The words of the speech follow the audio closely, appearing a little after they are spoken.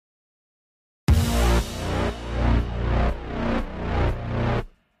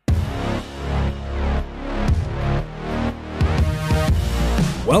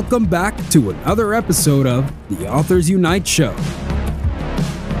Welcome back to another episode of the Authors Unite Show.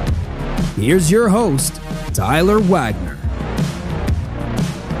 Here's your host, Tyler Wagner.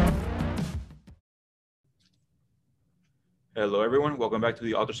 Hello, everyone. Welcome back to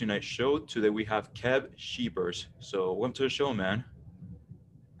the Authors Unite Show. Today we have Kev Sheepers. So welcome to the show, man.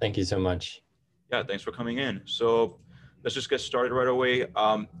 Thank you so much. Yeah, thanks for coming in. So let's just get started right away.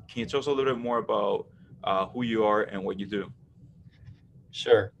 Can you tell us a little bit more about who you are and what you do?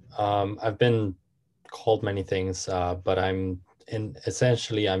 Sure. I've been called many things, but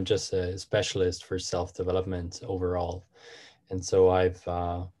essentially I'm just a specialist for self-development overall. And so I've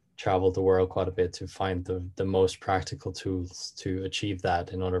traveled the world quite a bit to find the most practical tools to achieve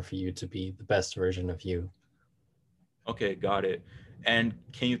that in order for you to be the best version of you. Okay, got it. And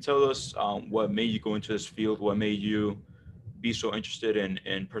can you tell us what made you go into this field? What made you be so interested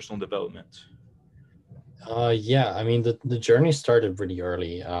in personal development? Yeah, I mean, the journey started really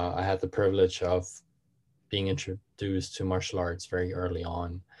early. I had the privilege of being introduced to martial arts very early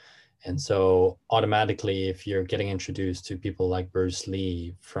on. And so automatically, if you're getting introduced to people like Bruce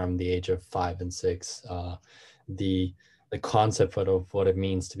Lee from the age of 5 and 6, the concept of what it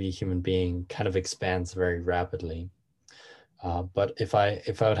means to be a human being kind of expands very rapidly. But if I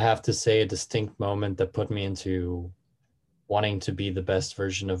would have to say a distinct moment that put me into wanting to be the best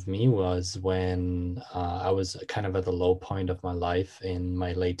version of me was when I was kind of at the low point of my life in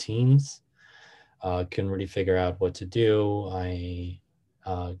my late teens. Couldn't really figure out what to do. I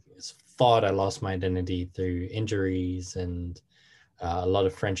thought I lost my identity through injuries and a lot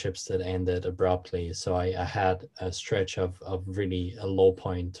of friendships that ended abruptly. So I had a stretch of really a low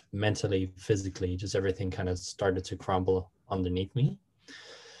point mentally, physically, just everything kind of started to crumble underneath me.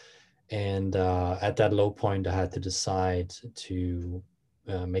 And at that low point, I had to decide to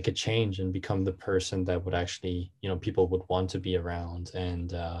make a change and become the person that would actually, people would want to be around.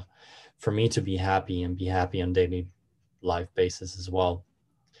 And for me to be happy and be happy on daily life basis as well.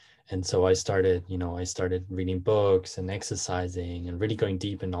 And so I started reading books and exercising and really going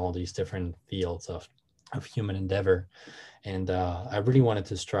deep in all these different fields of human endeavor. And I really wanted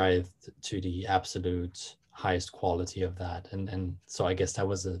to strive to the absolute highest quality of that. And so I guess that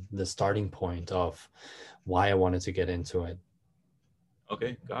was the starting point of why I wanted to get into it.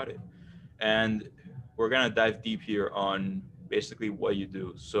 Okay, got it. And we're going to dive deep here on basically what you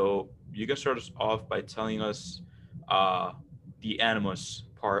do. So you can start us off by telling us the animus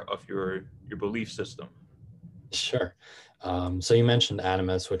part of your belief system. Sure. So you mentioned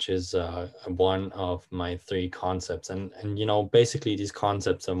animus, which is one of my 3 concepts. And basically these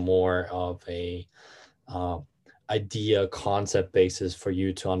concepts are more of a idea concept basis for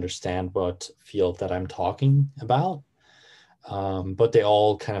you to understand what field that I'm talking about. But they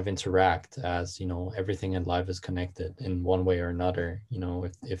all kind of interact as, everything in life is connected in one way or another.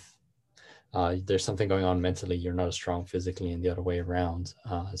 If there's something going on mentally, you're not as strong physically and the other way around.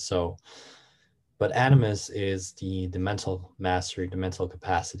 But animus is the mental mastery, the mental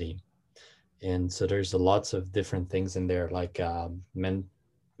capacity. And so there's lots of different things in there, like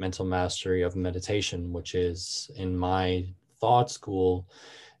mental mastery of meditation, which is in my thought school,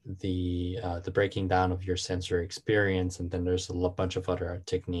 the breaking down of your sensory experience. And then there's a bunch of other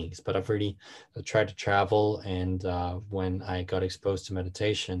techniques. But I've really tried to travel. And when I got exposed to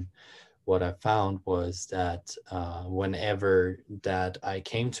meditation, what I found was that whenever that I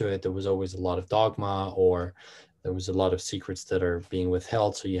came to it, there was always a lot of dogma, or there was a lot of secrets that are being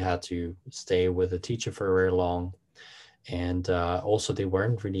withheld. So you had to stay with a teacher for very long. And also they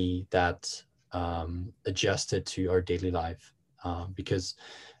weren't really that adjusted to our daily life, because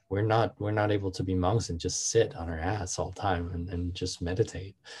we're not able to be monks and just sit on our ass all the time and just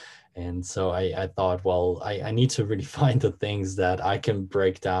meditate. And so I thought, well, I need to really find the things that I can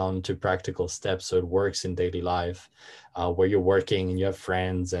break down to practical steps so it works in daily life, where you're working and you have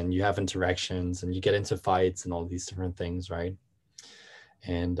friends and you have interactions and you get into fights and all these different things, right?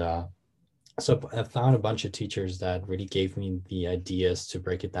 And so I found a bunch of teachers that really gave me the ideas to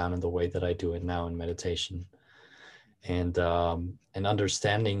break it down in the way that I do it now in meditation. And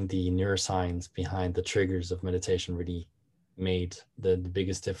understanding the neuroscience behind the triggers of meditation really made the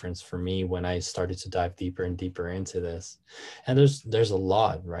biggest difference for me when I started to dive deeper and deeper into this. And there's a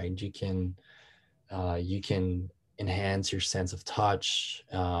lot, right? You can enhance your sense of touch,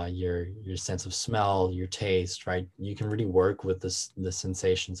 your sense of smell, your taste, right? You can really work with the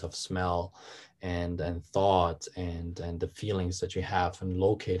sensations of smell and thought and the feelings that you have, and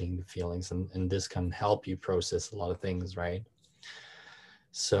locating the feelings, and this can help you process a lot of things, right?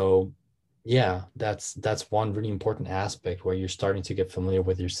 So yeah, that's one really important aspect, where you're starting to get familiar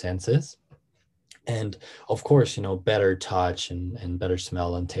with your senses. And of course, better touch and better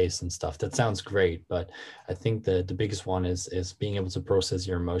smell and taste and stuff. That sounds great, but I think the biggest one is being able to process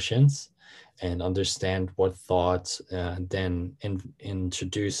your emotions and understand what thought then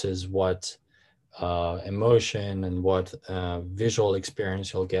introduces what emotion and what visual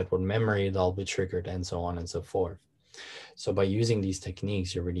experience you'll get, what memory that'll be triggered, and so on and so forth. So by using these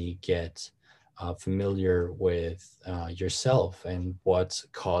techniques, you really get familiar with yourself and what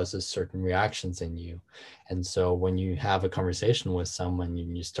causes certain reactions in you. And so when you have a conversation with someone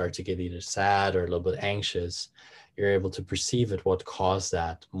and you start to get either sad or a little bit anxious, you're able to perceive it, what caused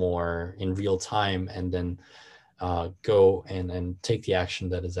that more in real time, and then go and take the action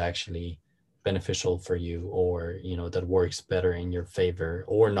that is actually beneficial for you, or that works better in your favor,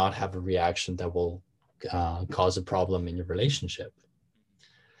 or not have a reaction that will cause a problem in your relationship.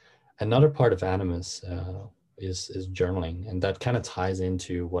 Another part of Animus is journaling, and that kind of ties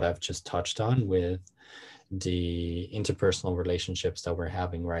into what I've just touched on with the interpersonal relationships that we're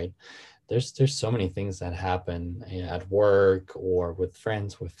having, right? There's so many things that happen at work or with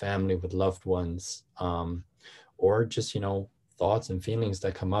friends, with family, with loved ones, or just thoughts and feelings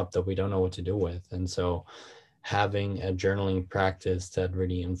that come up that we don't know what to do with. And so having a journaling practice that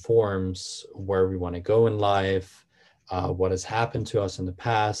really informs where we want to go in life, what has happened to us in the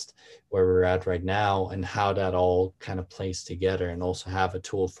past, where we're at right now, and how that all kind of plays together, and also have a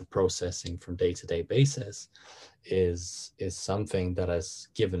tool for processing from day-to-day basis is something that has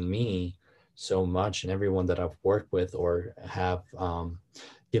given me so much, and everyone that I've worked with or have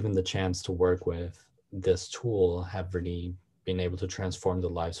given the chance to work with this tool have really been able to transform the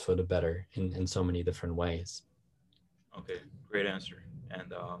lives for the better in so many different ways. Okay, great answer.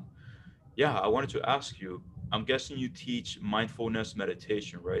 And yeah, I wanted to ask you, I'm guessing you teach mindfulness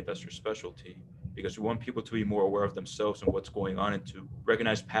meditation, right? That's your specialty. Because we want people to be more aware of themselves and what's going on, and to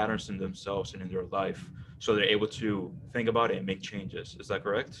recognize patterns in themselves and in their life, so they're able to think about it and make changes. Is that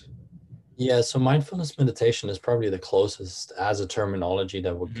correct? Yeah, so mindfulness meditation is probably the closest as a terminology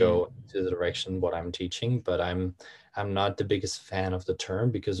that would Hmm. go to the direction what I'm teaching, but I'm not the biggest fan of the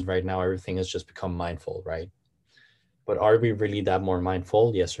term, because right now everything has just become mindful, right? But are we really that more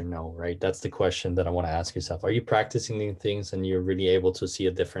mindful? Yes or no, right? That's the question that I want to ask yourself. Are you practicing these things and you're really able to see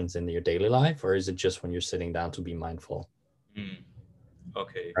a difference in your daily life, or is it just when you're sitting down to be mindful? Mm,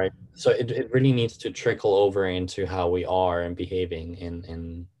 okay. Right. So it really needs to trickle over into how we are and behaving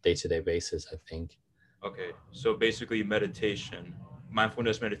in day-to-day basis, I think. Okay. So basically, meditation,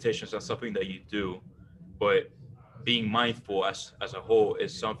 mindfulness meditation is not something that you do, but being mindful as a whole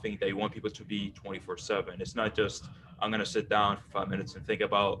is something that you want people to be 24/7. It's not just, I'm gonna sit down for 5 minutes and think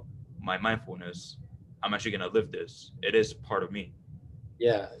about my mindfulness. I'm actually gonna live this. It is part of me.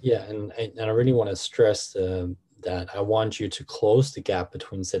 Yeah, yeah, and I really want to stress that I want you to close the gap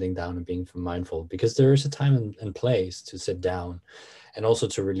between sitting down and being mindful, because there is a time and place to sit down, and also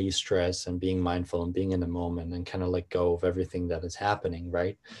to release stress and being mindful and being in the moment and kind of let go of everything that is happening,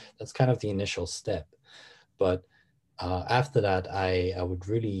 right? That's kind of the initial step. But after that, I would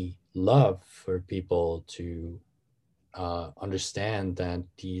really love for people to understand that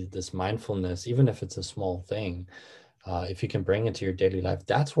this mindfulness, even if it's a small thing, if you can bring it to your daily life,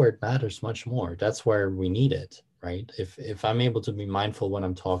 that's where it matters much more. That's where we need it, right? If I'm able to be mindful when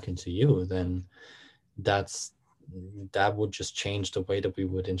I'm talking to you, then that's that would just change the way that we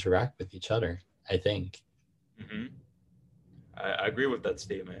would interact with each other, I think. Hmm. I agree with that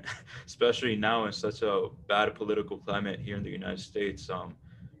statement, especially now in such a bad political climate here in the United States.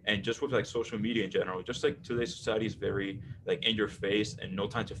 And just with like social media in general, just like today's society is very like in your face and no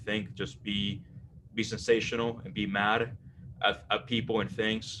time to think, just be sensational and be mad at people and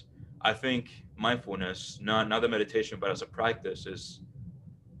things. I think mindfulness, not the meditation, but as a practice, is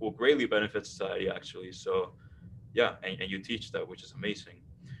will greatly benefit society actually. So yeah, and you teach that, which is amazing.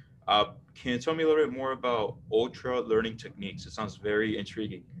 Can you tell me a little bit more about ultra learning techniques? It sounds very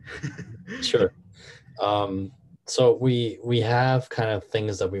intriguing. Sure. Um, so we have kind of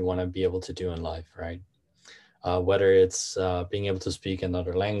things that we want to be able to do in life, right? Whether it's being able to speak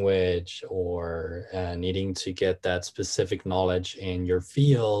another language, or needing to get that specific knowledge in your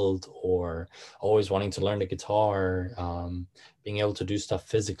field, or always wanting to learn the guitar, being able to do stuff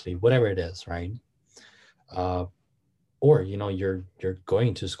physically, whatever it is, right? Uh, or you're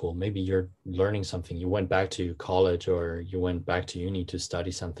going to school, maybe you're learning something, you went back to college or you went back to uni to study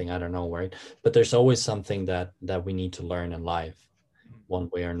something, I don't know, right? But there's always something that we need to learn in life,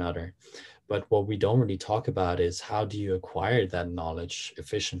 one way or another. But what we don't really talk about is how do you acquire that knowledge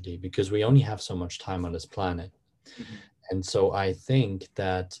efficiently, because we only have so much time on this planet. Mhm. And so I think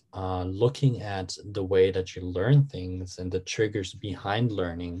that looking at the way that you learn things and the triggers behind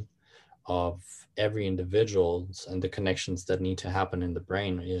learning of every individual's and the connections that need to happen in the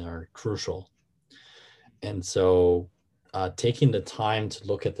brain are crucial. And so taking the time to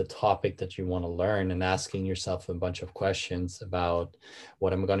look at the topic that you want to learn and asking yourself a bunch of questions about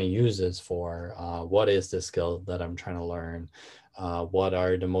what I'm going to use this for, what is the skill that I'm trying to learn, what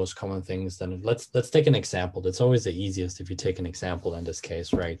are the most common things. Then let's take an example. That's always the easiest if you take an example in this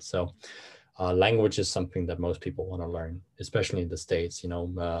case, right? So language is something that most people want to learn, especially in the States. A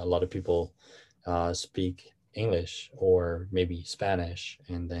lot of people speak English or maybe Spanish,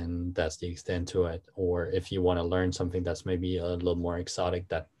 and then that's the extent to it. Or if you want to learn something that's maybe a little more exotic,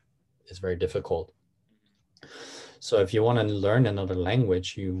 that is very difficult. So if you want to learn another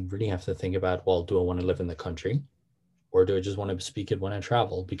language, you really have to think about, well, do I want to live in the country, or do I just want to speak it when I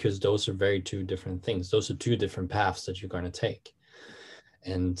travel? Because those are very two different things. Those are two different paths that you're going to take.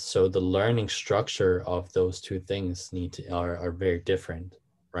 And so the learning structure of those two things are very different,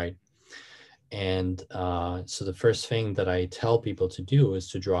 right? And so the first thing that I tell people to do is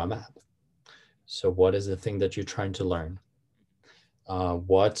to draw a map. So what is the thing that you're trying to learn?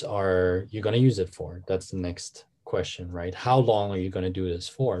 What are you going to use it for? That's the next question, right? How long are you going to do this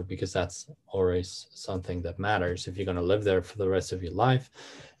for? Because that's always something that matters. If you're going to live there for the rest of your life,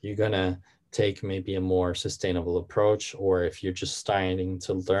 you're going to take maybe a more sustainable approach. Or if you're just starting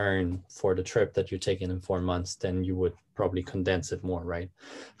to learn for the trip that you're taking in 4 months, then you would probably condense it more, right?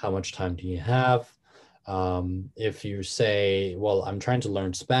 How much time do you have? If you say, well, I'm trying to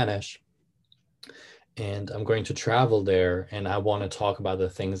learn Spanish and I'm going to travel there and I want to talk about the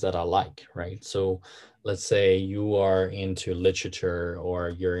things that I like, right? So let's say you are into literature or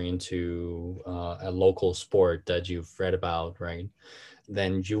you're into a local sport that you've read about, right?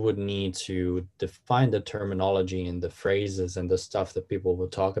 Then you would need to define the terminology and the phrases and the stuff that people will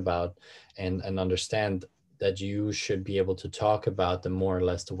talk about, and understand that you should be able to talk about them more or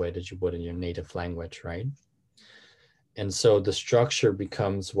less the way that you would in your native language, right? And so the structure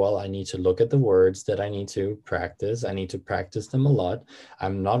becomes, well, I need to look at the words that I need to practice. I need to practice them a lot.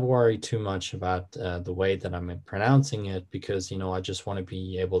 I'm not worried too much about the way that I'm pronouncing it, because, I just want to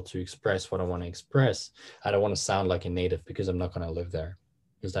be able to express what I want to express. I don't want to sound like a native because I'm not going to live there.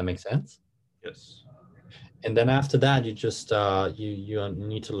 Does that make sense? Yes. And then after that, you just, you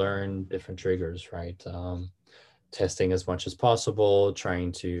need to learn different triggers, right? Testing as much as possible,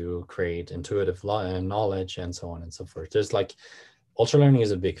 trying to create intuitive knowledge, and so on and so forth. There's like, ultra learning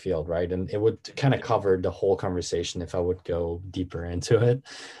is a big field, right? And it would kind of cover the whole conversation if I would go deeper into it.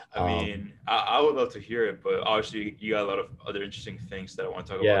 I mean, I would love to hear it, but obviously you got a lot of other interesting things that I want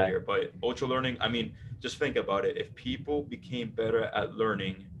to talk about here. But ultra learning, I mean, just think about it. If people became better at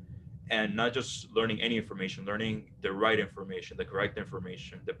learning, and not just learning any information, learning the right information, the correct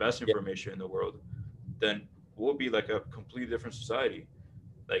information, the best information in the world, then we'll be like a completely different society.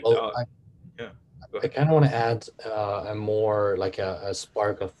 Like, Well, yeah. I kind of want to add a more like a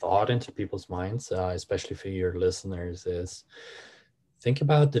spark of thought into people's minds, especially for your listeners, is think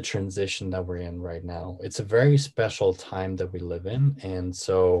about the transition that we're in right now. It's a very special time that we live in. And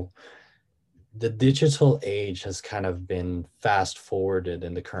so the digital age has kind of been fast forwarded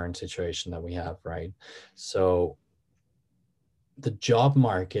in the current situation that we have, right? So the job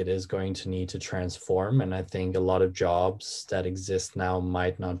market is going to need to transform. And I think a lot of jobs that exist now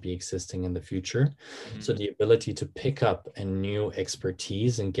might not be existing in the future. Mm-hmm. So the ability to pick up a new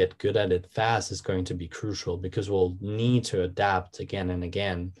expertise and get good at it fast is going to be crucial, because we'll need to adapt again and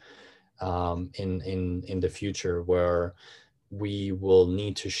again in the future, where we will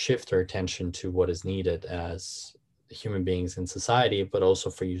need to shift our attention to what is needed as human beings in society, but also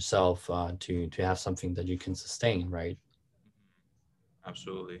for yourself to have something that you can sustain, right?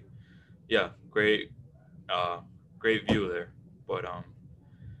 Absolutely. Yeah, great view there. But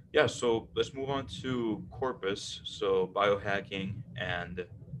yeah, so let's move on to corpus. So biohacking and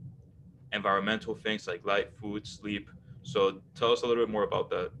environmental things like light, food, sleep. So tell us a little bit more about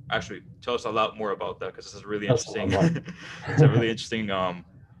that. Actually, tell us a lot more about that, because this is really interesting. It's a really interesting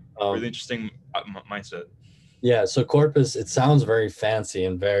mindset. Yeah, so corpus, it sounds very fancy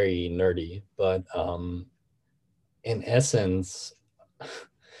and very nerdy, but in essence,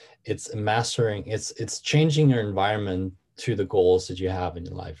 it's mastering, it's changing your environment to the goals that you have in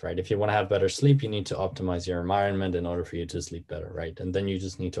your life, right? If you want to have better sleep, you need to optimize your environment in order for you to sleep better, right? And then you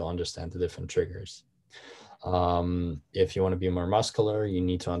just need to understand the different triggers. If you want to be more muscular, you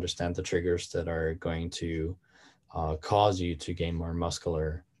need to understand the triggers that are going to cause you to gain more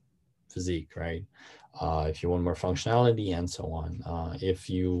muscular physique, right? If you want more functionality, and so on. If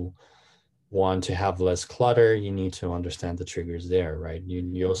you want to have less clutter, you need to understand the triggers there, right?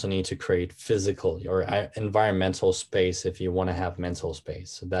 You also need to create physical or environmental space if you want to have mental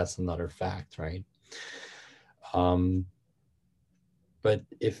space. So that's another fact, right? But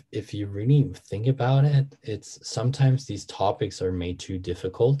if you really think about it, it's sometimes these topics are made too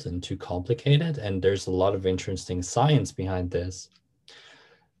difficult and too complicated, and there's a lot of interesting science behind this.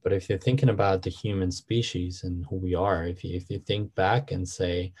 But if you're thinking about the human species and who we are, if you think back and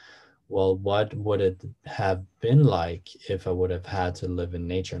say, well, what would it have been like if I would have had to live in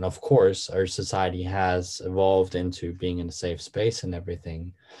nature? And of course, our society has evolved into being in a safe space and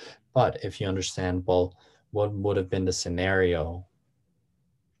everything. But if you understand, well, what would have been the scenario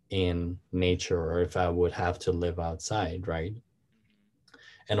in nature, or if I would have to live outside, right?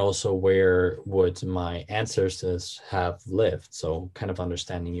 And also, where would my ancestors have lived? So kind of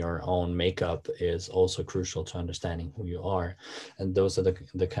understanding your own makeup is also crucial to understanding who you are. And those are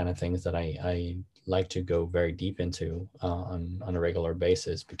the kind of things that I like to go very deep into on a regular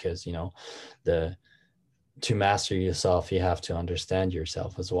basis, because, you know, to master yourself, you have to understand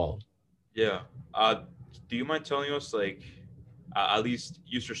yourself as well. Yeah. Do you mind telling us, like, at least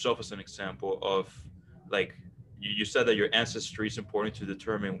use yourself as an example of, like, you said that your ancestry is important to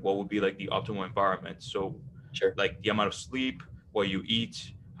determine what would be like the optimal environment. So, Sure. like the amount of sleep, what you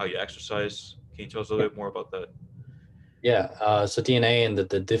eat, how you exercise. Can you tell us a little bit more about that? Yeah, so DNA and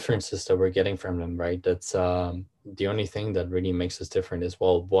the differences that we're getting from them, right? That's the only thing that really makes us different is,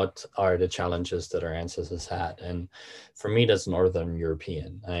 well, what are the challenges that our ancestors had? And for me, that's Northern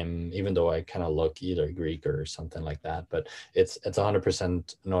European. Even though I kind of look either Greek or something like that, but it's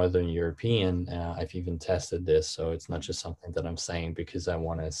 100% Northern European. I've even tested this, so it's not just something that I'm saying because I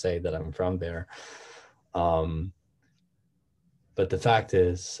want to say that I'm from there. Um, but the fact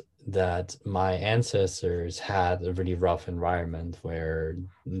is that my ancestors had a really rough environment where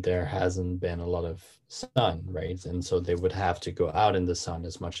there hasn't been a lot of sun, right? And so they would have to go out in the sun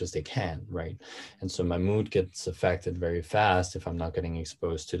as much as they can, right? And so my mood gets affected very fast if I'm not getting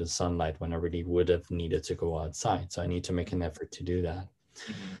exposed to the sunlight when I really would have needed to go outside. So I need to make an effort to do that.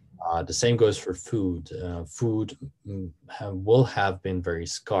 Mm-hmm. The same goes for food. Food will have been very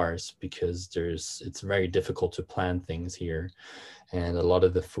scarce because it's very difficult to plant things here, and a lot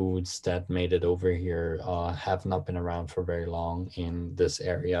of the foods that made it over here have not been around for very long in this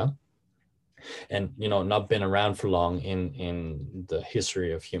area, and not been around for long in the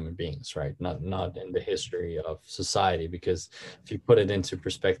history of human beings, right? Not in the history of society, because if you put it into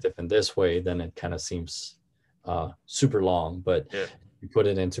perspective in this way, then it kind of seems super long, but Yeah. you put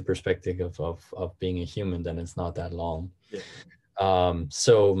it into perspective of being a human, then it's not that long. Yeah.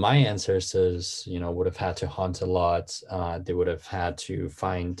 So my ancestors, would have had to hunt a lot. They would have had to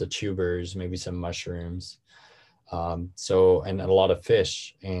find the tubers, maybe some mushrooms. And a lot of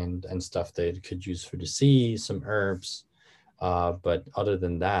fish and stuff they could use for the sea, some herbs. But other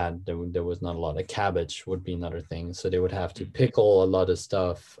than that, there was not a lot. Of cabbage would be another thing. So they would have to pickle a lot of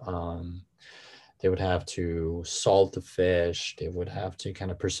stuff. They would have to salt the fish. They would have to kind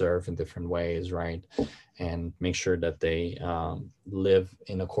of preserve in different ways, right? And make sure that they live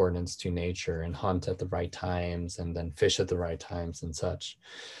in accordance to nature and hunt at the right times and then fish at the right times and such.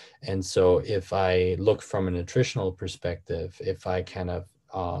 And so if I look from a nutritional perspective, if I kind of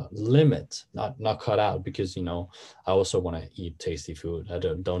limit, not cut out, because, I also want to eat tasty food. I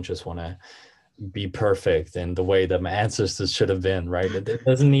don't just want to be perfect in the way that my ancestors should have been, right? It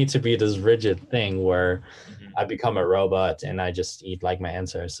doesn't need to be this rigid thing where Mm-hmm. I become a robot and I just eat like my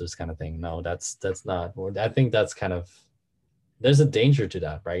ancestors kind of thing. No, that's not. I think that's kind of, there's a danger to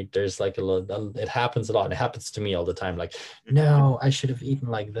that, right? There's like a lot. It happens a lot. It happens to me all the time. Like, no, I should have eaten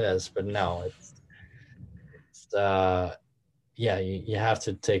like this, but no, it's yeah, you have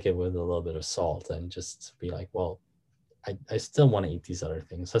to take it with a little bit of salt and just be like, well, I still want to eat these other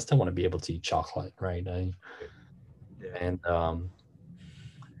things. I still want to be able to eat chocolate, right? Yeah. And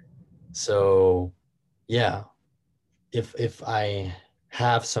so yeah, if I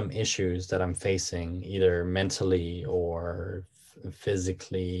have some issues that I'm facing, either mentally or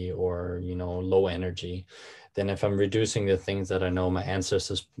physically, or low energy, then if I'm reducing the things that I know my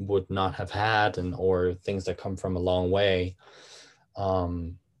ancestors would not have had, and or things that come from a long way,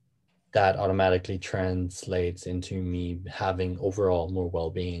 that automatically translates into me having overall more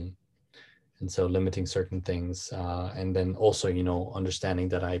well-being. And so limiting certain things, and then also understanding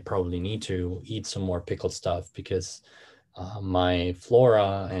that I probably need to eat some more pickled stuff, because my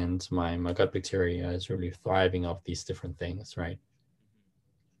flora and my gut bacteria is really thriving off these different things, right?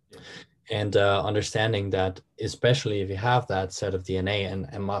 Yeah. And understanding that, especially if you have that set of DNA,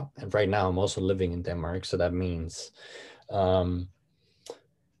 and right now I'm also living in Denmark, so that means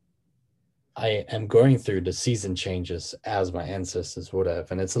I am going through the season changes as my ancestors would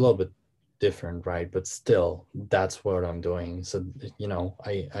have, and it's a little bit different, right? But still, that's what I'm doing. So,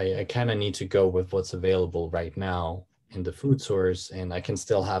 I kind of need to go with what's available right now in the food source, and I can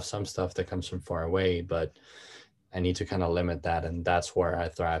still have some stuff that comes from far away, but I need to kind of limit that, and that's where I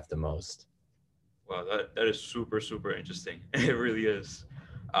thrive the most. Wow, that is super, super interesting. It really is.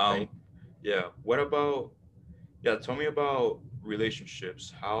 Right. Um, yeah. What about, yeah, tell me about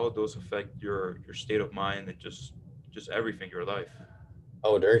relationships, how those affect your state of mind and just everything, your life.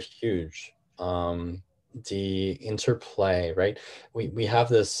 Oh, they're huge. The interplay, right? We have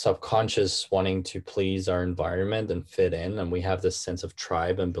this subconscious wanting to please our environment and fit in, and we have this sense of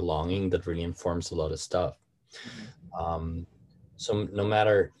tribe and belonging that really informs a lot of stuff. Hmm. Um, so no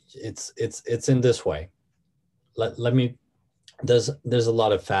matter, it's in this way. Let me there's a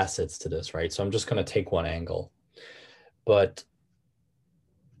lot of facets to this, right? So I'm just going to take one angle. But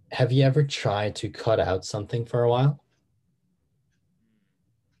have you ever tried to cut out something for a while?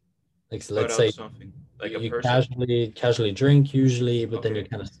 Like, so Cut let's out say something, like a you person. casually drink usually, but then you Okay.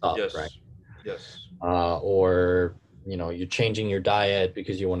 kind of stop, right? Yes. Yes. Or you're changing your diet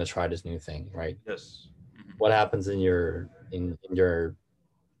because you want to try this new thing, right? Yes. Hmm. What happens in your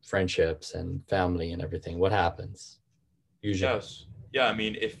friendships and family and everything? What happens usually? Yes. Yeah. I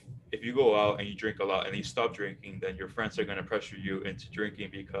mean, if you go out and you drink a lot and you stop drinking, then your friends are gonna pressure you into drinking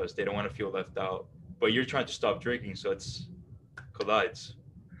because they don't want to feel left out. But you're trying to stop drinking, so it's collides.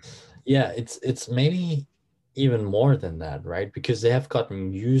 Yeah, it's maybe even more than that, right? Because they have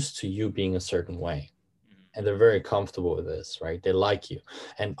gotten used to you being a certain way, and they're very comfortable with this, right? They like you,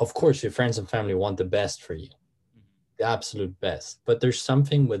 and of course your friends and family want the best for you, the absolute best. But there's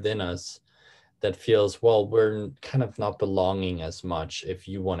something within us that feels, well, we're kind of not belonging as much if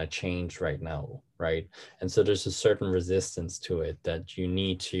you want to change right now, right? And so there's a certain resistance to it that you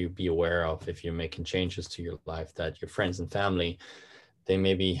need to be aware of if you're making changes to your life, that your friends and family, they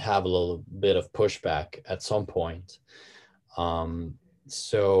maybe have a little bit of pushback at some point. um,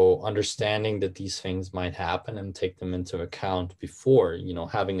 so understanding that these things might happen and take them into account before,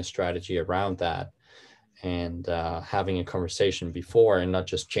 having a strategy around that, and having a conversation before and not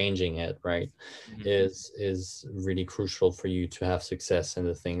just changing it, right, Hmm. is really crucial for you to have success in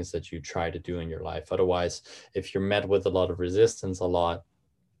the things that you try to do in your life. Otherwise, if you're met with a lot of resistance a lot,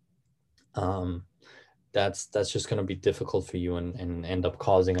 um, that's just going to be difficult for you, and end up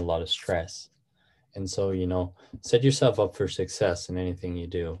causing a lot of stress. And so, set yourself up for success in anything you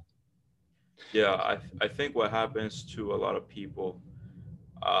do. Yeah, I think what happens to a lot of people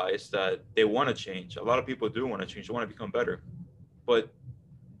is that they want to change. A lot of people do want to change. They want to become better, but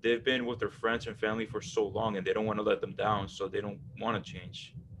they've been with their friends and family for so long, and they don't want to let them down, so they don't want to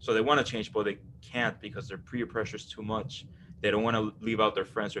change. So they want to change, but they can't because their peer pressure is too much. They don't want to leave out their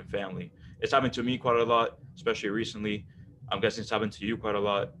friends or family. It's happened to me quite a lot, especially recently. I'm guessing it's happened to you quite a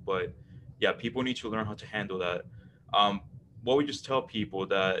lot, but yeah, people need to learn how to handle that. Um, what would you just tell people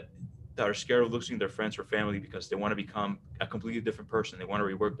that are scared of losing their friends or family because they want to become a completely different person? They want to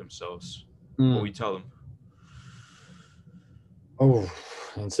rework themselves. What would Mm. you tell them? Oh,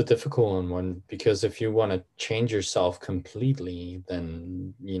 it's a difficult one because if you want to change yourself completely,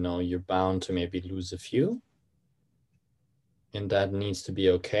 then you're bound to maybe lose a few, and that needs to be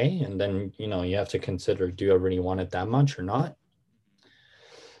okay. And then you have to consider, do I really want it that much or not?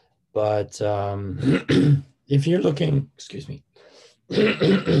 But if you're looking, excuse me,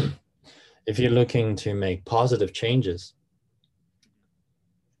 if you're looking to make positive changes,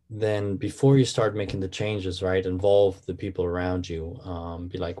 then before you start making the changes, right, involve the people around you.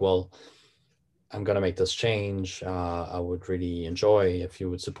 Be like, well, I'm going to make this change. I would really enjoy if you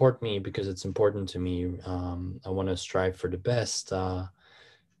would support me because it's important to me. I want to strive for the best.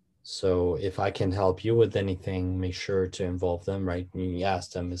 So if I can help you with anything, make sure to involve them, right? You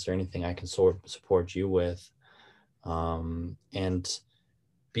ask them, is there anything I can support you with? And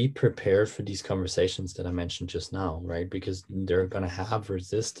be prepared for these conversations that I mentioned just now, right? Because they're going to have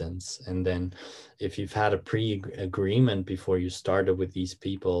resistance. And then if you've had a pre-agreement before you started with these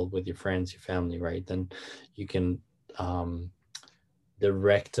people, with your friends, your family, right, then you can um,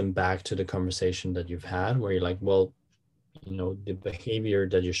 direct them back to the conversation that you've had where you're like, well, the behavior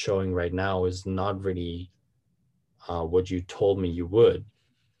that you're showing right now is not really what you told me you would.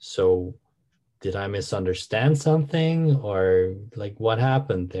 So did I misunderstand something, or like what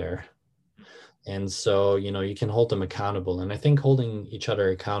happened there? And so you can hold them accountable, and I think holding each other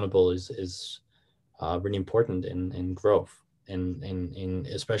accountable is really important in growth, and in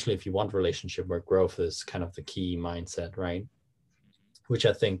especially if you want relationship where growth is kind of the key mindset, right? Which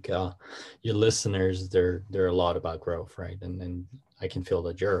I think your listeners, they're a lot about growth, right? And I can feel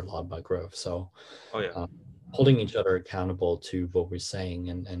that you're a lot about growth. So Oh yeah. uh, holding each other accountable to what we're saying,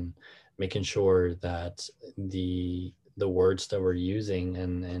 and making sure that the words that we're using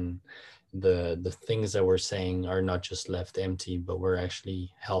and the things that we're saying are not just left empty, but we're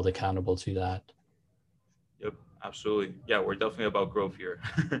actually held accountable to that. Yep, absolutely. Yeah, we're definitely about growth here.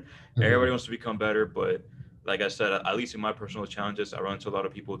 Mhm. Everybody wants to become better, but like I said, at least in my personal challenges, I run into a lot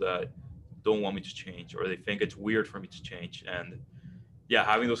of people that don't want me to change, or they think it's weird for me to change. And yeah,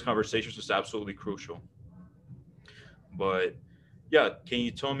 having those conversations is absolutely crucial. But yeah, can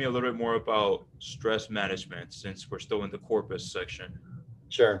you tell me a little bit more about stress management since we're still in the corpus section?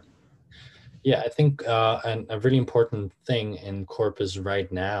 Sure. Yeah, I think a really important thing in corpus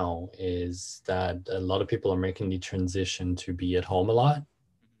right now is that a lot of people are making the transition to be at home a lot.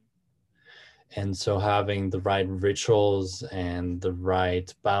 And so having the right rituals and the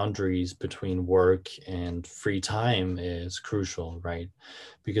right boundaries between work and free time is crucial, right?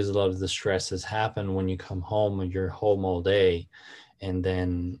 Because a lot of the stresses happen when you come home and you're home all day. And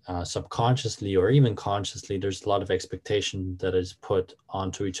then subconsciously or even consciously, there's a lot of expectation that is put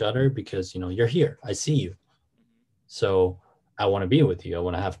onto each other because, you're here, I see you. So I want to be with you. I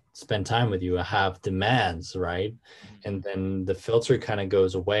want to have spend time with you. I have demands, right? Mhm. And then the filter kind of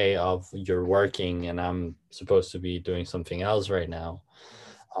goes away of you're working and I'm supposed to be doing something else right now.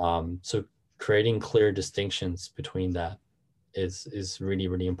 Mhm. So creating clear distinctions between that is really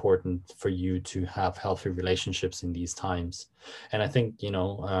really important for you to have healthy relationships in these times. And I think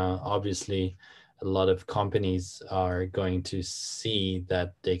obviously a lot of companies are going to see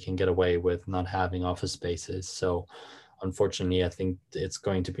that they can get away with not having office spaces. So unfortunately, I think it's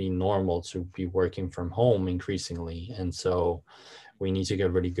going to be normal to be working from home increasingly. And so we need to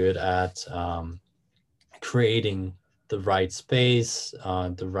get really good at creating the right space,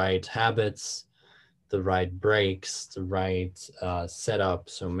 the right habits, the right breaks, the right setup.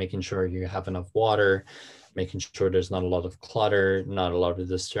 So making sure you have enough water, making sure there's not a lot of clutter, not a lot of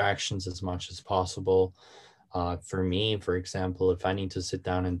distractions as much as possible. For me, for example, if I need to sit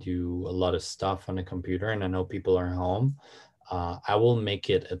down and do a lot of stuff on the computer and I know people are home, I will make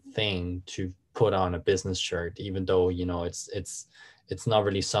it a thing to put on a business shirt, even though it's not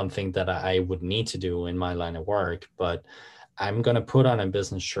really something that I would need to do in my line of work. But I'm gonna put on a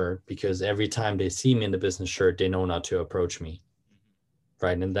business shirt because every time they see me in the business shirt, they know not to approach me,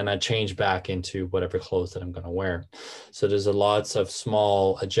 right? And then I change back into whatever clothes that I'm going to wear. So there's a lots of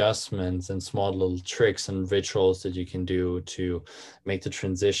small adjustments and small little tricks and rituals that you can do to make the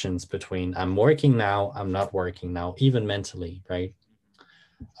transitions between I'm working now, I'm not working now, even mentally, right?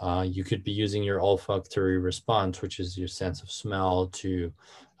 You could be using your olfactory response, which is your sense of smell, to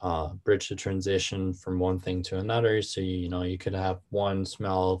bridge the transition from one thing to another. So you could have one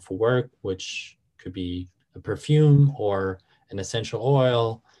smell for work, which could be a perfume or an essential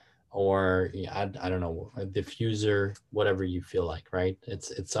oil, or yeah, I don't know, a diffuser, whatever you feel like, right?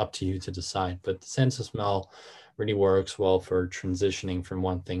 It's up to you to decide. But the sense of smell really works well for transitioning from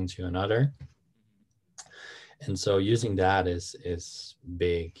one thing to another. And so using that is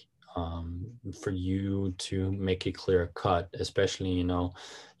big, for you to make it clear cut, especially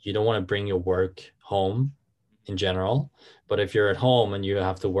you don't want to bring your work home in general. But if you're at home and you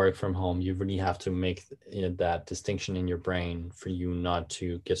have to work from home, you really have to make that distinction in your brain for you not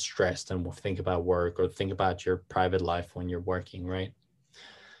to get stressed and think about work or think about your private life when you're working, right?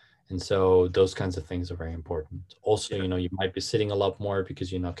 And so those kinds of things are very important. Also, Yeah. you might be sitting a lot more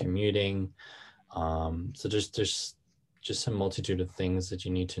because you're not commuting. So there's just a multitude of things that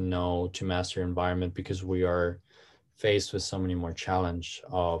you need to know to master your environment, because we are faced with so many more challenge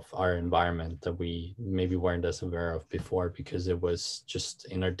of our environment that we maybe weren't as aware of before because it was just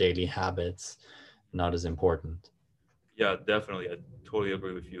in our daily habits, not as important. Yeah, definitely. I totally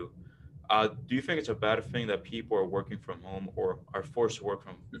agree with you. Do you think it's a bad thing that people are working from home or are forced to work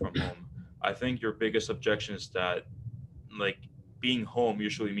from home? I think your biggest objection is that like being home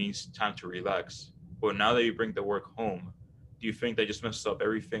usually means time to relax. But now that you bring the work home, do you think that just messes up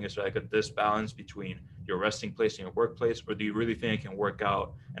everything? Is there like a disbalance between your resting place and your workplace, or do you really think it can work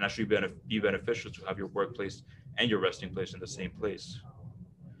out and actually be beneficial to have your workplace and your resting place in the same place?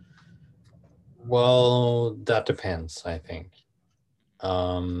 Well, that depends, I think.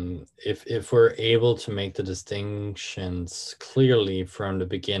 If we're able to make the distinctions clearly from the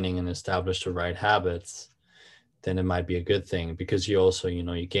beginning and establish the right habits, then it might be a good thing, because you also,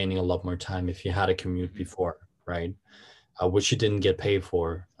 you're gaining a lot more time if you had a commute Hmm. before, right? Which you didn't get paid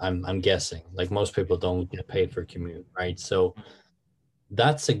for. I'm guessing. Like most people don't get paid for commute, right? So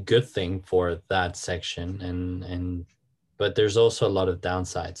that's a good thing for that section, and but there's also a lot of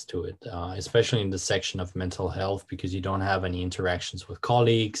downsides to it, especially in the section of mental health, because you don't have any interactions with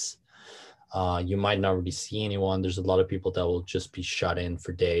colleagues. You might not really see anyone. There's a lot of people that will just be shut in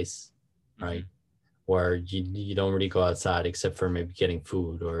for days, right? Where you don't really go outside except for maybe getting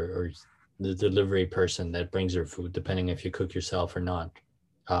food, or the delivery person that brings your food, depending if you cook yourself or not.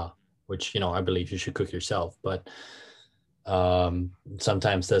 Which, I believe you should cook yourself, but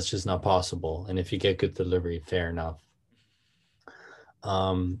sometimes that's just not possible. And if you get good delivery, fair enough.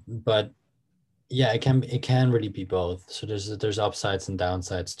 But yeah, it can really be both. So there's upsides and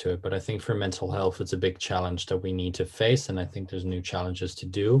downsides to it. But I think for mental health, it's a big challenge that we need to face, and I think there's new challenges to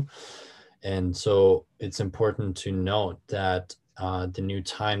do. And so it's important to note that the new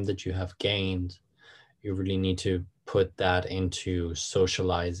time that you have gained, you really need to put that into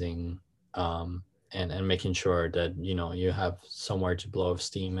socializing, and making sure that you have somewhere to blow off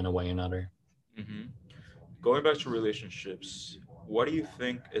steam in a way or another. Going back to relationships, what do you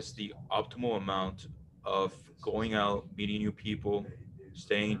think is the optimal amount of going out, meeting new people,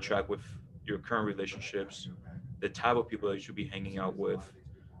 staying in track with your current relationships, the type of people that you should be hanging out with?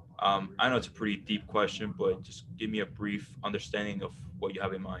 I know it's a pretty deep question, but just give me a brief understanding of what you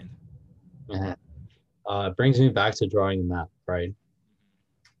have in mind. It brings me back to drawing a map, right?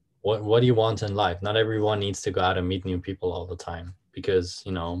 What do you want in life? Not everyone needs to go out and meet new people all the time, because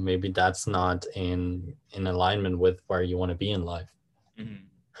maybe that's not in alignment with where you want to be in life.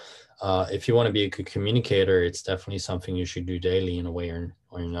 If you want to be a good communicator, it's definitely something you should do daily in a way or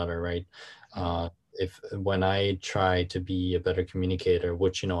another, right? When I try to be a better communicator,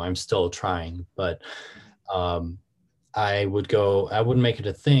 which I'm still trying, but I would make it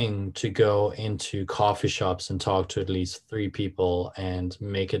a thing to go into coffee shops and talk to at least 3 people, and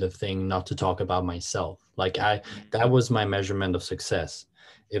make it a thing not to talk about myself. Like that was my measurement of success.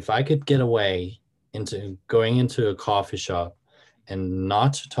 If I could get away into going into a coffee shop and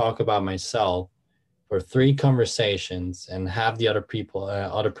not to talk about myself for 3 conversations and have the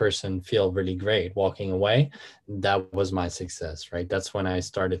other person feel really great walking away, that was my success, right? That's when I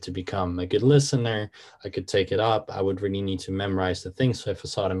started to become a good listener. I could take it up. I would really need to memorize the things. So if I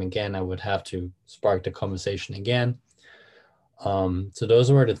saw them again, I would have to spark the conversation again. So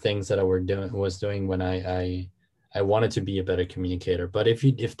those were the things that I was doing when I wanted to be a better communicator. But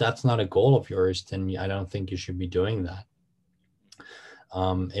if that's not a goal of yours, then I don't think you should be doing that.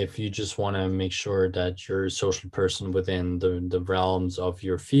 If you just want to make sure that you're a social person within the realms of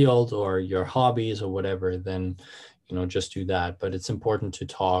your field or your hobbies or whatever, then just do that. But it's important to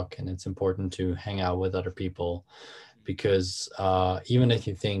talk, and it's important to hang out with other people, because even if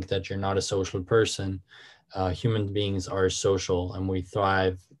you think that you're not a social person, human beings are social, and we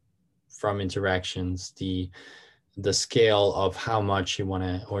thrive from interactions. The scale of how much you want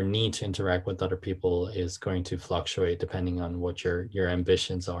to or need to interact with other people is going to fluctuate depending on what your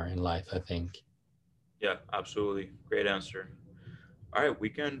ambitions are in life, I think. Yeah, absolutely. Great answer. All right, we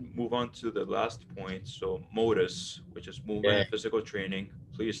can move on to the last point. So, MODUS, which is movement and physical training.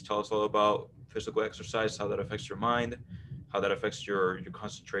 Please tell us all about physical exercise, how that affects your mind, how that affects your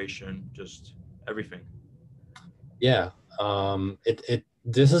concentration, just everything. Yeah.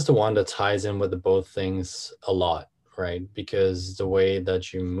 This is the one that ties in with the both things a lot, right? Because the way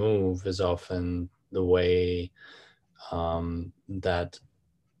that you move is often the way that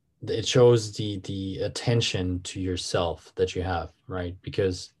it shows the attention to yourself that you have, right?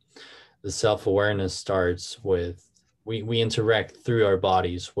 Because the self-awareness starts with we interact through our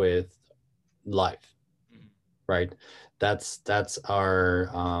bodies with life, right? That's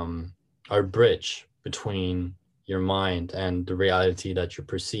our bridge between your mind and the reality that you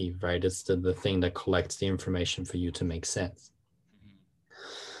perceive, right? It's the thing that collects the information for you to make sense.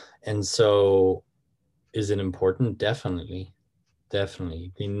 And so is it important? Definitely.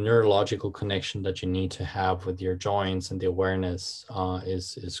 The neurological connection that you need to have with your joints and the awareness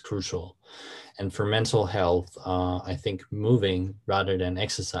is crucial. And for mental health, I think moving rather than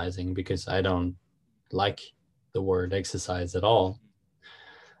exercising, because I don't like the word exercise at all.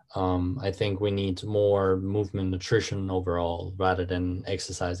 I think we need more movement nutrition overall rather than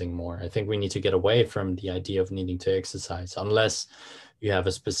exercising more. I think we need to get away from the idea of needing to exercise, unless you have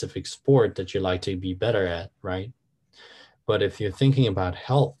a specific sport that you like to be better at, right? But if you're thinking about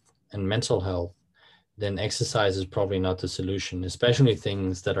health and mental health, then exercise is probably not the solution, especially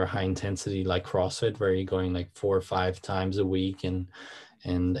things that are high intensity like CrossFit, where you're going like 4 or 5 times a week and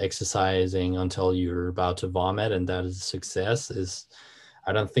exercising until you're about to vomit, and that is a success.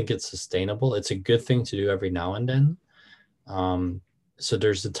 I don't think it's sustainable. It's a good thing to do every now and then, So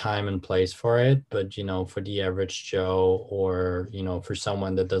there's a time and place for it, but for the average Joe, or for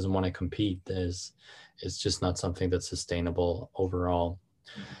someone that doesn't want to compete, it's just not something that's sustainable overall.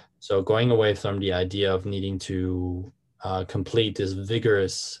 Mhm. So going away from the idea of needing to complete this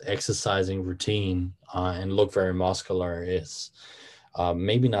vigorous exercising routine and look very muscular is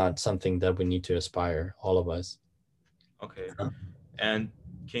maybe not something that we need to aspire, all of us. Okay. And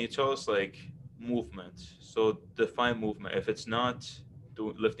can you tell us like movement? So define movement. If it's not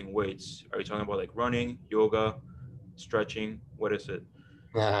lifting weights, are you talking about like running, yoga, stretching? What is it?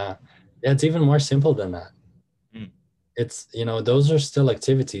 Yeah, it's even more simple than that. Mm. It's those are still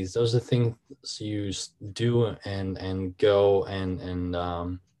activities. Those are things you do and go and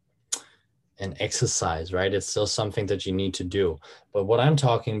exercise, right? It's still something that you need to do. But what I'm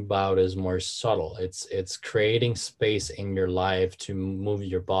talking about is more subtle. It's creating space in your life to move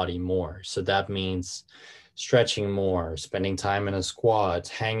your body more. So that means stretching more, spending time in a squat,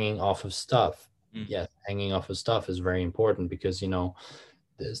 hanging off of stuff. Mm. Yes, hanging off of stuff is very important because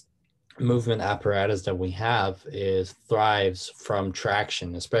this movement apparatus that we have is thrives from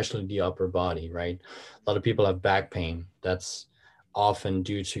traction, especially the upper body, right? A lot of people have back pain. That's often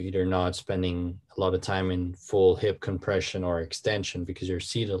due to either not spending a lot of time in full hip compression or extension because you're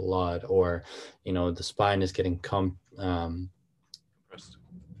seated a lot, or the spine is getting Compressed.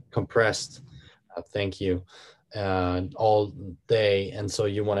 compressed. Thank you. All day, and so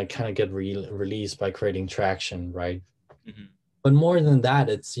you want to kind of get released by creating traction, right? Hmm. But more than that,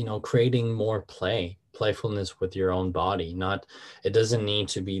 it's creating more playfulness with your own body. Not It doesn't need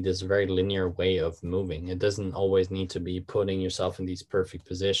to be this very linear way of moving. It doesn't always need to be putting yourself in these perfect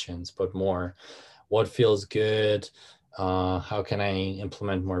positions, but more what feels good. How can I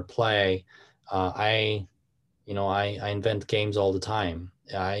implement more play? I invent games all the time.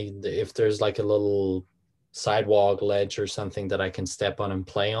 If there's like a little sidewalk ledge or something that I can step on and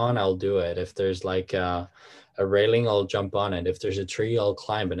play on, I'll do it. If there's like a railing, I'll jump on it. If there's a tree, I'll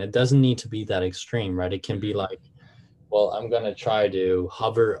climb it. It doesn't need to be that extreme, right? It can be Hmm. like, well, I'm gonna try to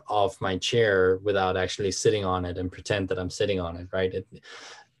hover off my chair without actually sitting on it and pretend that I'm sitting on it, right?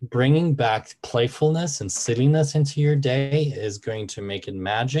 Bringing back playfulness and silliness into your day is going to make it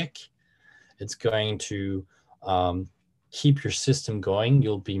magic. It's going to um, keep your system going.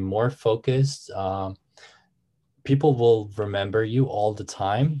 You'll be more focused. People will remember you all the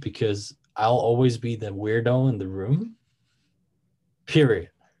time because I'll always be the weirdo in the room, period.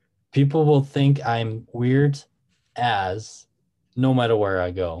 People will think I'm weird as no matter where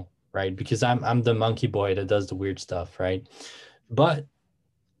I go, right? Because I'm the monkey boy that does the weird stuff, right? But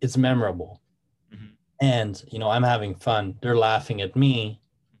it's memorable. Hmm. And I'm having fun. They're laughing at me.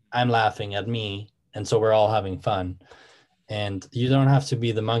 I'm laughing at me. And so we're all having fun. And you don't have to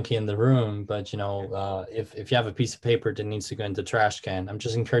be the monkey in the room, but if you have a piece of paper that needs to go in the trash can, I'm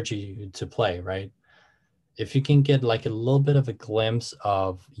just encouraging you to play, right? If you can get like a little bit of a glimpse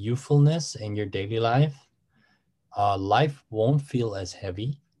of youthfulness in your daily life, life won't feel as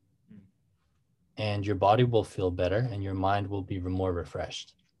heavy, Mm. and your body will feel better, and your mind will be more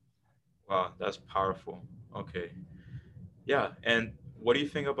refreshed. Wow, that's powerful. Okay. Yeah, and what do you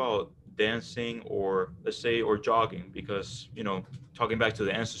think about dancing or let's say or jogging? Because, talking back to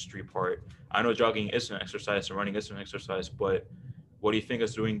the ancestry part, I know jogging is an exercise and running is an exercise, but what do you think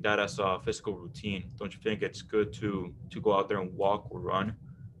is doing that as a physical routine? Don't you think it's good to go out there and walk or run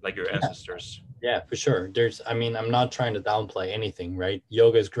like your Yeah, ancestors? yeah, for sure. I'm not trying to downplay anything, right?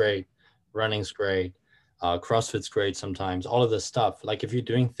 Yoga is great, running's great, CrossFit's great sometimes. All of this stuff. Like if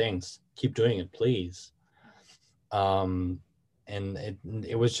you're doing things, keep doing it, please. um and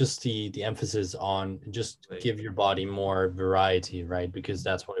it was just the emphasis on just Like, give your body more variety, right? Because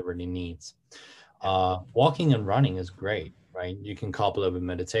that's what it really needs. yeah. Walking and running is great, right? You can couple it with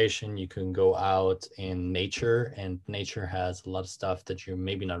meditation. You can go out in nature, and nature has a lot of stuff that you're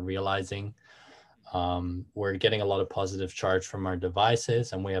maybe not realizing. We're getting a lot of positive charge from our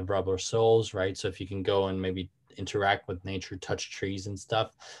devices, and we have rubber soles, right? So if you can go and maybe interact with nature, touch trees and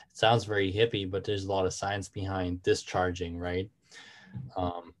stuff, it sounds very hippie, but there's a lot of science behind discharging, right?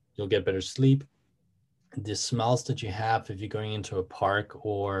 You'll get better sleep. The smells that you have if you're going into a park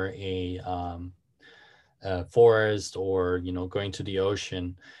or a forest, or going to the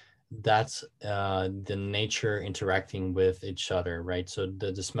ocean, that's the nature interacting with each other, right? So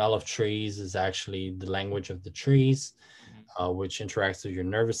the smell of trees is actually the language of the trees, Mhm. which interacts with your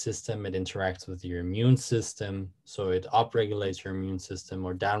nervous system. It interacts with your immune system, so it upregulates your immune system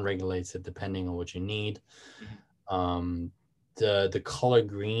or downregulates it depending on what you need. Mhm. um, the color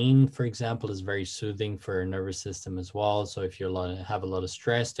green, for example, is very soothing for your nervous system as well. So if have a lot of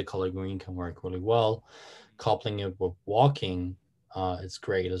stress, the color green can work really well. Coupling it with walking, it's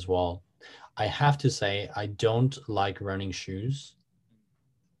great as well. I have to say, I don't like running shoes.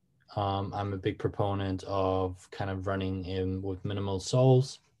 I'm a big proponent of kind of running in with minimal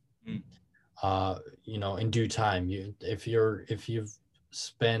soles. Mm. In due time, if you've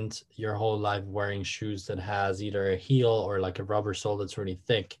spent your whole life wearing shoes that has either a heel or like a rubber sole that's really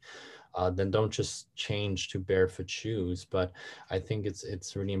thick, then don't just change to barefoot shoes. But I think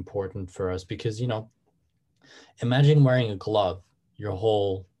it's really important for us because imagine wearing a glove your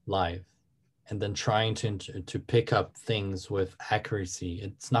whole life and then trying to pick up things with accuracy.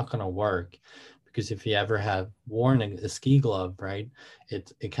 It's not going to work, because if you ever have worn a ski glove, right,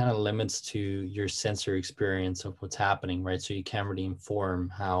 it kind of limits to your sensory experience of what's happening, right? So you can't really inform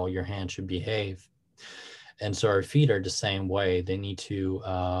how your hand should behave. And so our feet are the same way. They need to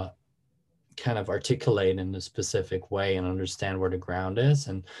kind of articulate in a specific way and understand where the ground is.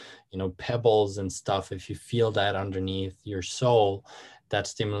 And pebbles and stuff, if you feel that underneath your sole, that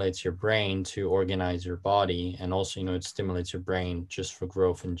stimulates your brain to organize your body. And also it stimulates your brain just for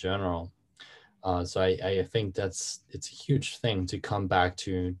growth in general. So I think it's a huge thing to come back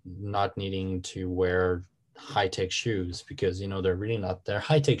to not needing to wear high-tech shoes, because they're really not. They're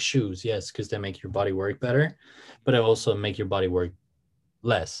high-tech shoes, yes, because they make your body work better, but they also make your body work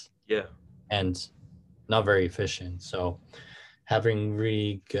less. Yeah. And not very efficient. So having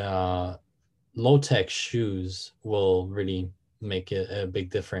really low-tech shoes will really make a big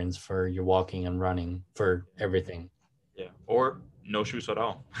difference for your walking and running, for everything. Yeah. Or no shoes at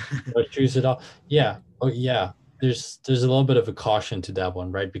all. No shoes at all. Yeah. Oh yeah. There's a little bit of a caution to that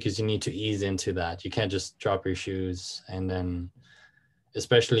one, right? Because you need to ease into that. You can't just drop your shoes, and then,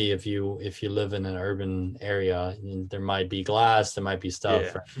 especially if you live in an urban area, there might be glass, there might be stuff.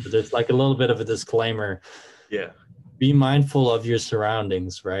 Yeah. Right? But there's like a little bit of a disclaimer. Yeah. Be mindful of your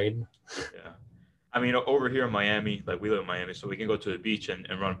surroundings, right? Yeah. I mean, over here in Miami, like we live in Miami, so we can go to the beach and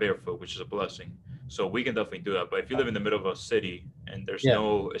run barefoot, which is a blessing. So we can definitely do that. But if you live in the middle of a city and there's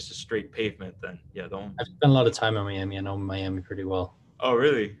it's a straight pavement, then don't. I've spent a lot of time in Miami. I know Miami pretty well. Oh,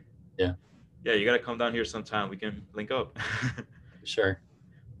 really? Yeah. Yeah, you got to come down here sometime. We can link up. Sure.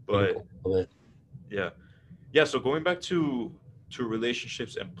 But yeah. So going back to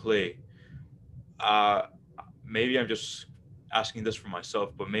relationships and play, maybe I'm just asking this for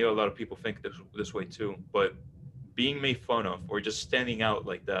myself, but maybe a lot of people think this way too. But being made fun of, or just standing out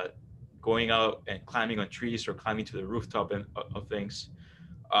like that, going out and climbing on trees or climbing to the rooftop and of things,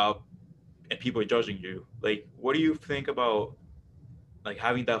 and people are judging you. Like, what do you think about like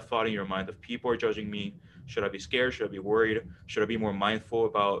having that thought in your mind of people are judging me? Should I be scared? Should I be worried? Should I be more mindful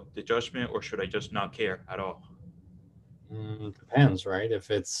about the judgment, or should I just not care at all? Depends, right?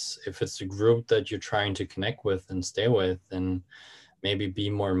 If it's a group that you're trying to connect with and stay with, then maybe be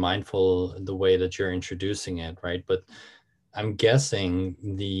more mindful the way that you're introducing it, right? But I'm guessing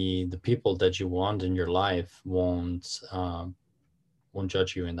the people that you want in your life won't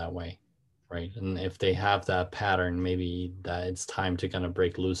judge you in that way, right? And if they have that pattern, maybe that it's time to kind of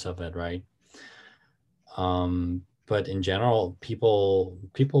break loose of it, right? But in general, people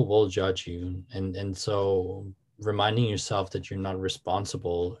will judge you, and so reminding yourself that you're not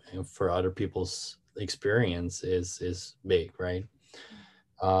responsible for other people's experience is big, right?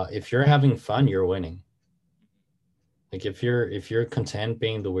 If you're having fun, you're winning. Like if you're content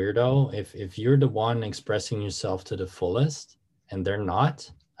being the weirdo, if you're the one expressing yourself to the fullest and they're not,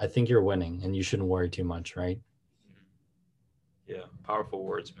 I think you're winning, and you shouldn't worry too much, right? Yeah, powerful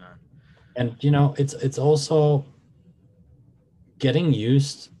words, man. And it's also getting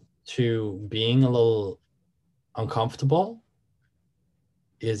used to being a little uncomfortable.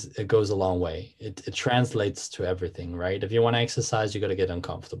 It goes a long way. It translates to everything, right? If you want to exercise, you got to get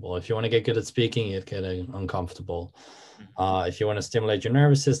uncomfortable. If you want to get good at speaking, you get uncomfortable. If you want to stimulate your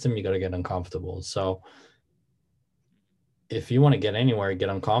nervous system, you got to get uncomfortable. So if you want to get anywhere, get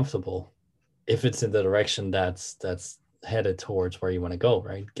uncomfortable. If it's in the direction that's headed towards where you want to go,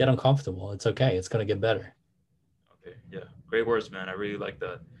 right? Get uncomfortable. It's okay. It's going to get better. Okay. Yeah. Great words, man. I really like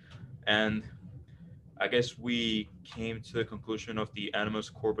that. And I guess we came to the conclusion of the animus,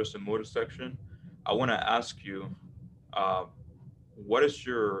 corpus, and motive section. I want to ask you, what is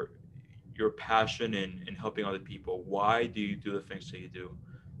your passion in helping other people? Why do you do the things that you do?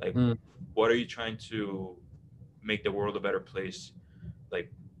 Like, what are you trying to make the world a better place?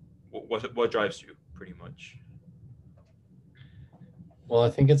 Like, what drives you, pretty much? Well, I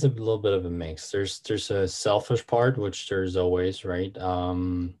think it's a little bit of a mix. There's a selfish part, which there's always, right?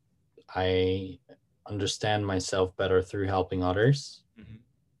 I understand myself better through helping others,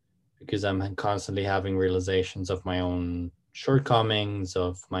 because I'm constantly having realizations of my own shortcomings,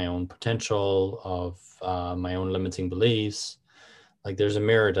 of my own potential, of my own limiting beliefs. like there's a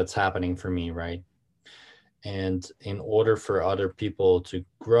mirror that's happening for me, right? And in order for other people to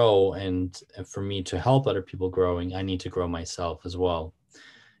grow and for me to help other people growing, I need to grow myself as well.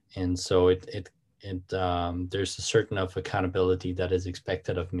 And so there's a certain of accountability that is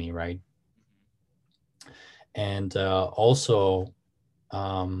expected of me, right? And also,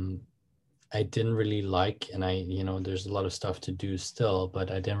 I didn't really like, and there's a lot of stuff to do still, but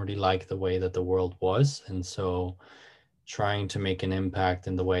I didn't really like the way that the world was. And so trying to make an impact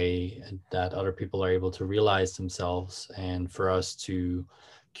in the way that other people are able to realize themselves, and for us to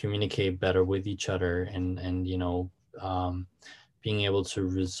communicate better with each other, and being able to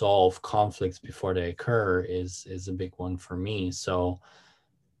resolve conflicts before they occur is a big one for me. So,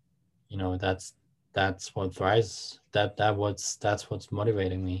 that's what drives that's what's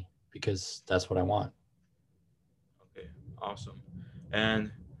motivating me, because that's what I want. Okay, awesome.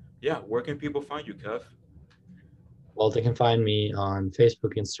 And yeah, where can people find you, Kev? Well, they can find me on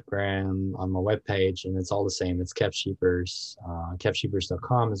Facebook, Instagram, on my webpage, and it's all the same. It's Kev Scheepers.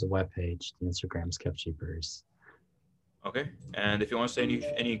 KevScheepers.com is a webpage. The Instagram is Kev Scheepers. Okay. And if you want to say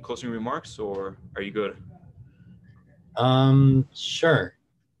any closing remarks, or are you good? Sure.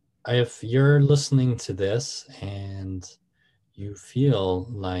 If you're listening to this and you feel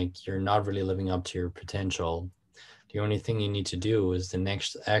like you're not really living up to your potential, the only thing you need to do is the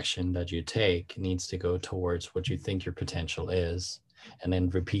next action that you take needs to go towards what you think your potential is, and then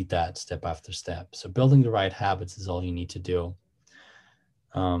repeat that step after step. So building the right habits is all you need to do.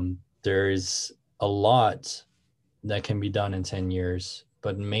 There's a lot that can be done in 10 years,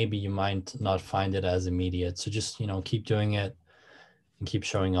 but maybe you might not find it as immediate. So just, keep doing it and keep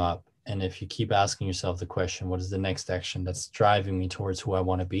showing up. And if you keep asking yourself the question, what is the next action that's driving me towards who I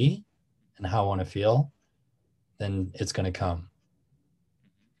want to be and how I want to feel, then it's going to come.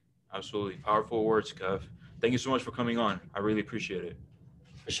 Absolutely. Powerful words, Kev. Thank you so much for coming on. I really appreciate it.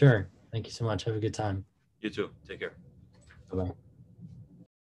 For sure. Thank you so much. Have a good time. You too. Take care. Bye-bye.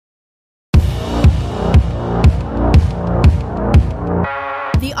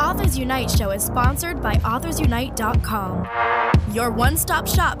 The Authors Unite show is sponsored by AuthorsUnite.com, your one-stop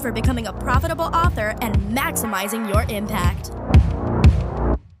shop for becoming a profitable author and maximizing your impact.